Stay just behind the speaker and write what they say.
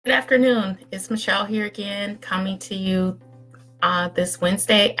Good afternoon. It's Michelle here again, coming to you this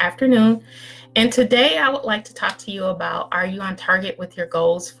Wednesday afternoon. And today I would like to talk to you about, are you on target with your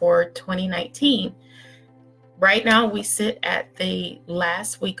goals for 2019? Right now we sit at the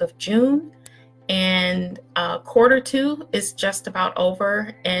last week of June, and quarter two is just about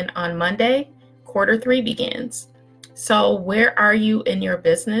over, and on Monday, quarter three begins. So where are you in your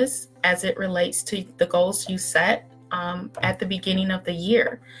business as it relates to the goals you set at the beginning of the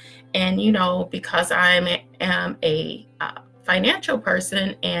year? And, because I am a financial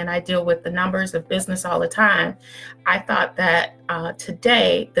person and I deal with the numbers of business all the time, I thought that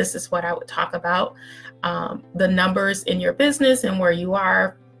today, this is what I would talk about, the numbers in your business and where you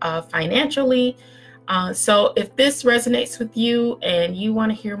are financially. So if this resonates with you and you want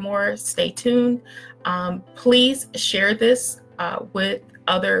to hear more, stay tuned. Please share this with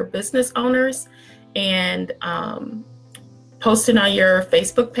other business owners and post it on your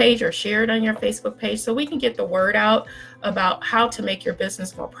Facebook page or share it on your Facebook page so we can get the word out about how to make your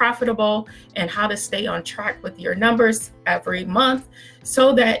business more profitable and how to stay on track with your numbers every month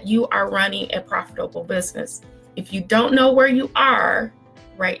so that you are running a profitable business. If you don't know where you are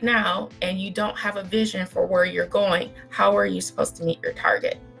right now and you don't have a vision for where you're going, how are you supposed to meet your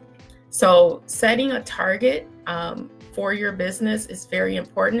target? So setting a target for your business is very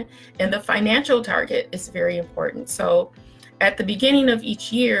important, and the financial target is very important. So at the beginning of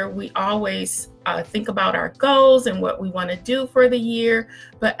each year, we always think about our goals and what we want to do for the year.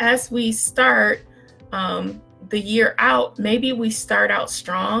 But as we start the year out, maybe we start out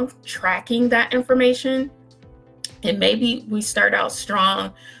strong tracking that information. And maybe we start out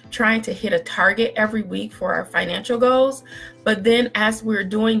strong trying to hit a target every week for our financial goals. But then as we're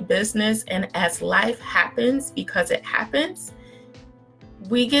doing business and as life happens, because it happens,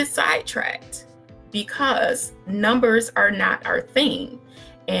 we get sidetracked because numbers are not our thing.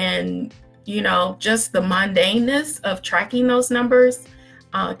 And, just the mundaneness of tracking those numbers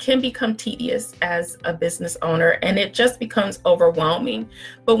can become tedious as a business owner, and it just becomes overwhelming.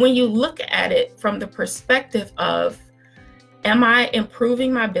 But when you look at it from the perspective of, am I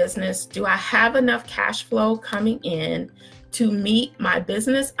improving my business? Do I have enough cash flow coming in to meet my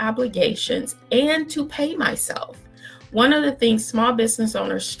business obligations and to pay myself? One of the things small business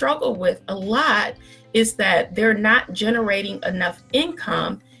owners struggle with a lot is that they're not generating enough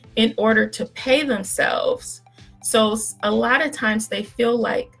income in order to pay themselves. So a lot of times they feel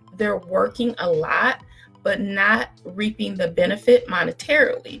like they're working a lot, but not reaping the benefit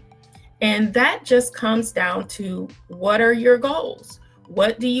monetarily. And that just comes down to, what are your goals?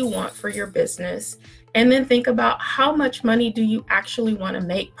 What do you want for your business? And then think about, how much money do you actually want to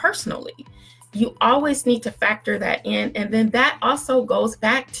make personally? You always need to factor that in. And then that also goes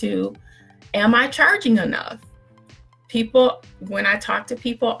back to, am I charging enough? People, when I talk to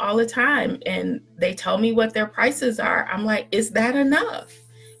people all the time and they tell me what their prices are, I'm like, is that enough?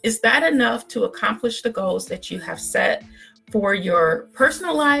 Is that enough to accomplish the goals that you have set for your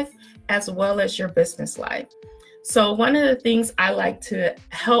personal life as well as your business life? So one of the things I like to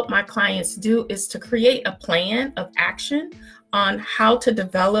help my clients do is to create a plan of action on how to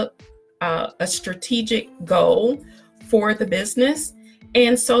develop a strategic goal for the business,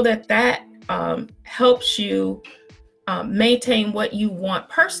 and so that helps you maintain what you want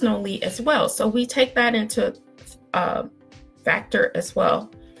personally as well. So we take that into factor as well.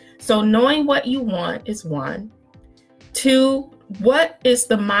 So knowing what you want is one. Two, what is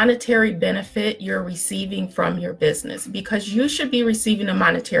the monetary benefit you're receiving from your business? Because you should be receiving a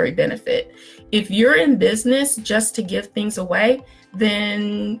monetary benefit. If you're in business just to give things away,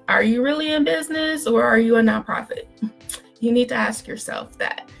 then are you really in business or are you a nonprofit? You need to ask yourself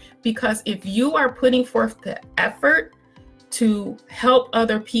that. Because if you are putting forth the effort to help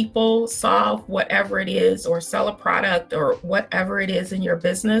other people solve whatever it is, or sell a product or whatever it is in your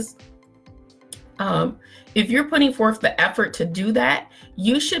business, if you're putting forth the effort to do that,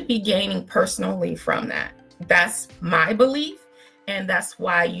 you should be gaining personally from that. That's my belief, and that's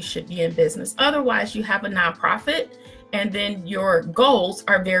why you should be in business. Otherwise, you have a nonprofit, and then your goals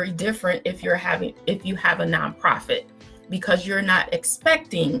are very different if you have a nonprofit, because you're not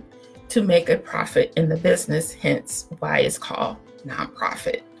expecting to make a profit in the business, hence why it's called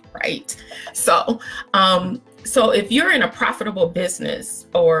nonprofit, right? So if you're in a profitable business,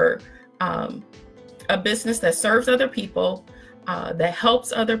 or a business that serves other people, that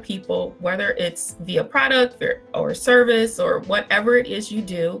helps other people, whether it's via product or service or whatever it is you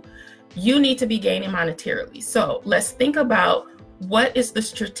do, you need to be gaining monetarily. So let's think about, what is the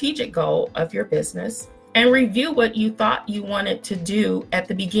strategic goal of your business, and review what you thought you wanted to do at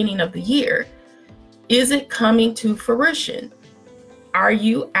the beginning of the year. Is it coming to fruition? are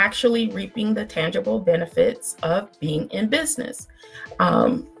you actually reaping the tangible benefits of being in business?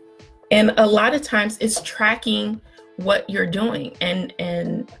 And a lot of times it's tracking what you're doing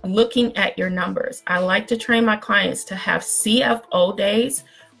and looking at your numbers. I like to train my clients to have CFO days,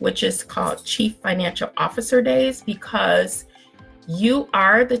 which is called Chief Financial Officer days, because you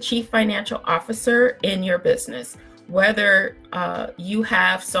are the Chief Financial Officer in your business. Whether you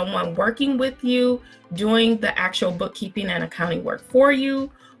have someone working with you doing the actual bookkeeping and accounting work for you,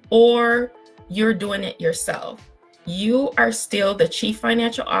 or you're doing it yourself, you are still the Chief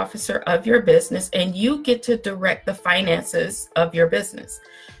Financial Officer of your business, and you get to direct the finances of your business.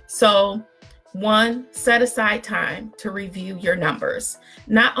 So one, set aside time to review your numbers.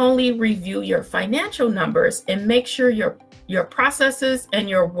 Not only review your financial numbers and make sure your processes and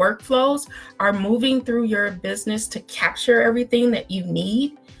your workflows are moving through your business to capture everything that you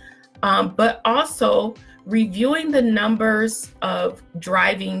need, but also reviewing the numbers of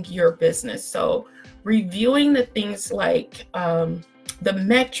driving your business. So reviewing the things like the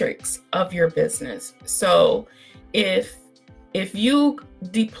metrics of your business. So if you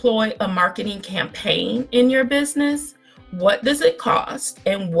deploy a marketing campaign in your business, what does it cost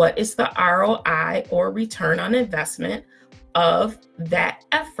and what is the ROI or return on investment of that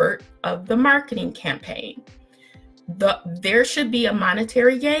effort of the marketing campaign? There should be a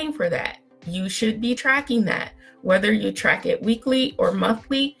monetary gain for that. You should be tracking that. Whether you track it weekly or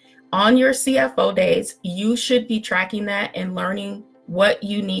monthly, on your CFO days, you should be tracking that and learning what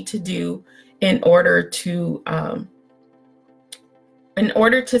you need to do in order to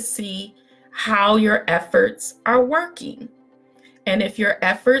see how your efforts are working. And if your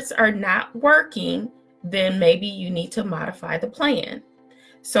efforts are not working, then maybe you need to modify the plan.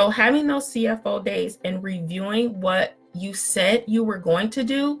 So having those CFO days and reviewing what you said you were going to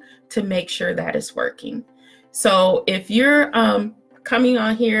do to make sure that is working. So if you're coming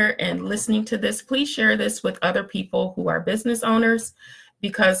on here and listening to this, please share this with other people who are business owners,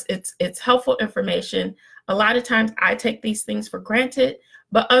 because it's helpful information. A lot of times I take these things for granted,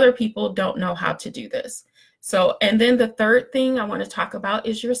 but other people don't know how to do this. So, and then the third thing I want to talk about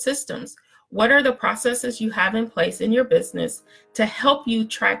is your systems. What are the processes you have in place in your business to help you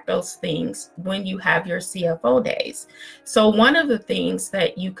track those things when you have your CFO days? So one of the things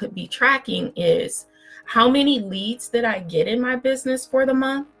that you could be tracking is how many leads did I get in my business for the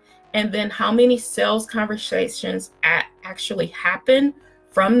month? And then how many sales conversations actually happen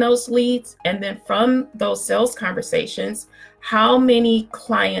from those leads? And then from those sales conversations, how many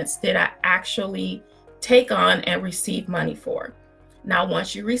clients did I actually take on and receive money for? Now,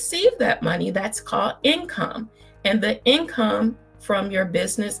 once you receive that money, that's called income. And the income from your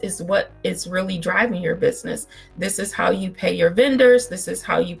business is what is really driving your business. This is how you pay your vendors. This is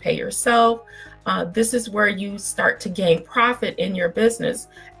how you pay yourself. This is where you start to gain profit in your business.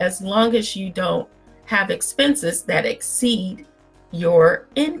 As long as you don't have expenses that exceed your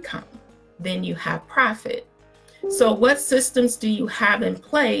income, then you have profit. So what systems do you have in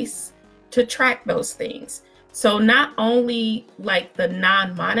place to track those things? So not only like the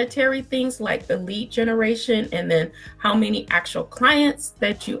non-monetary things like the lead generation and then how many actual clients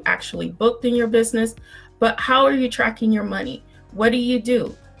that you actually booked in your business, but how are you tracking your money? What do you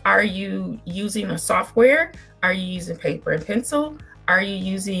do? Are you using a software? Are you using paper and pencil? Are you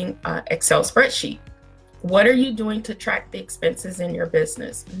using an Excel spreadsheet? What are you doing to track the expenses in your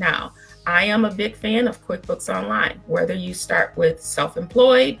business? Now, I am a big fan of QuickBooks Online, whether you start with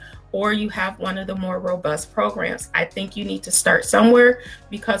self-employed or you have one of the more robust programs. I think you need to start somewhere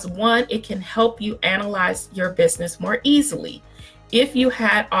because one, it can help you analyze your business more easily. If you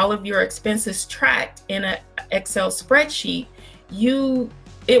had all of your expenses tracked in an Excel spreadsheet, you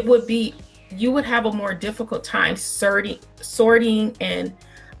would have a more difficult time sorting and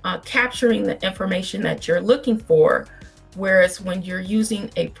capturing the information that you're looking for. Whereas when you're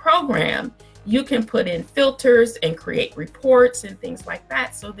using a program, you can put in filters and create reports and things like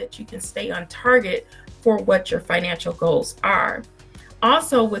that so that you can stay on target for what your financial goals are.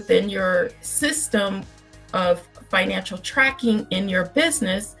 Also, within your system of financial tracking in your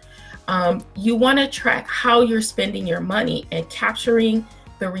business, you want to track how you're spending your money and capturing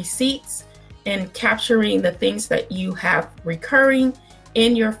the receipts and capturing the things that you have recurring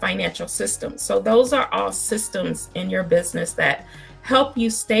in your financial system. So those are all systems in your business that help you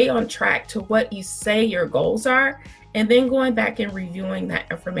stay on track to what you say your goals are, and then going back and reviewing that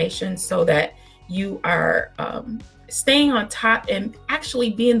information so that you are staying on top and actually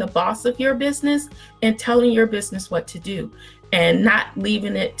being the boss of your business and telling your business what to do and not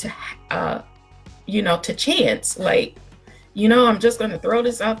leaving it to, to chance. Like, you know, I'm just going to throw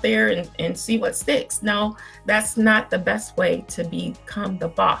this out there and see what sticks. No, that's not the best way to become the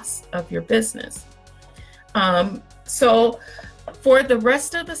boss of your business. So for the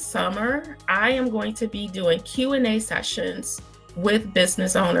rest of the summer, I am going to be doing Q&A sessions with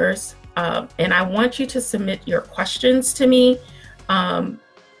business owners. And I want you to submit your questions to me. And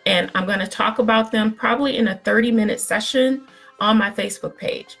I'm going to talk about them probably in a 30-minute session on my Facebook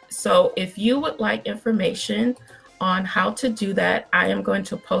page. So if you would like information on how to do that, I am going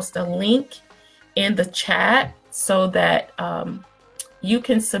to post a link in the chat so that you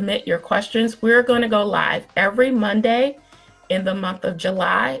can submit your questions. We're going to go live every Monday in the month of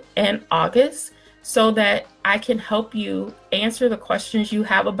July and August so that I can help you answer the questions you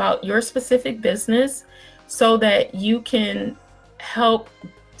have about your specific business so that you can help,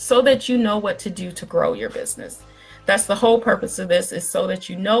 so that you know what to do to grow your business. That's the whole purpose of this, is so that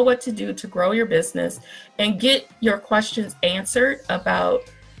you know what to do to grow your business and get your questions answered about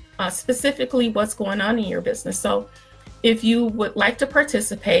specifically what's going on in your business. So if you would like to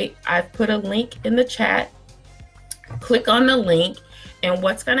participate, I've put a link in the chat. Click on the link, and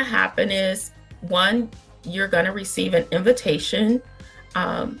what's going to happen is, one, you're going to receive an invitation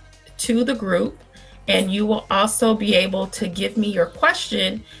to the group, and you will also be able to give me your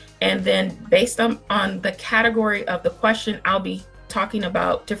question. And then based on the category of the question, I'll be talking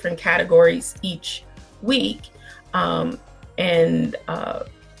about different categories each week. I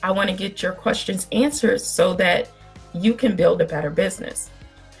want to get your questions answered so that you can build a better business.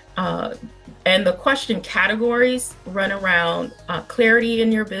 And the question categories run around clarity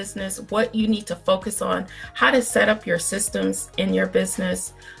in your business, what you need to focus on, how to set up your systems in your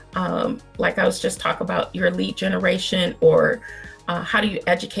business. Like I was just talking about your lead generation, or how do you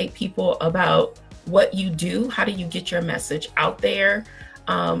educate people about what you do? How do you get your message out there?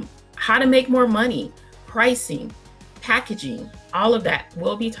 How to make more money, pricing, packaging, all of that.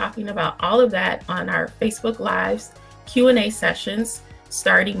 We'll be talking about all of that on our Facebook Lives Q&A sessions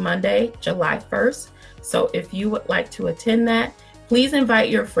starting Monday, July 1st. So if you would like to attend that, please invite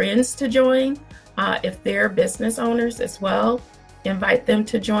your friends to join. If they're business owners as well, invite them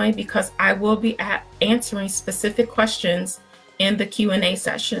to join, because I will be answering specific questions in the Q&A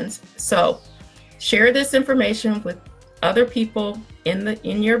sessions. So share this information with other people in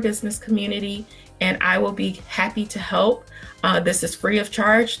your business community, and I will be happy to help. This is free of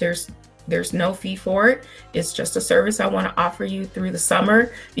charge. There's no fee for it. It's just a service I want to offer you through the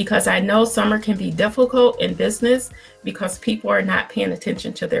summer, because I know summer can be difficult in business because people are not paying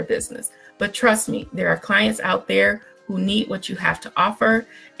attention to their business. But trust me, there are clients out there who need what you have to offer,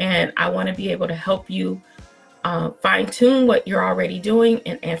 and I want to be able to help you fine tune what you're already doing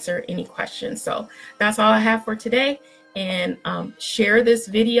and answer any questions. So that's all I have for today. And share this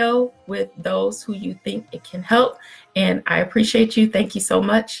video with those who you think it can help. And I appreciate you. Thank you so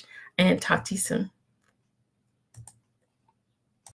much, and talk to you soon.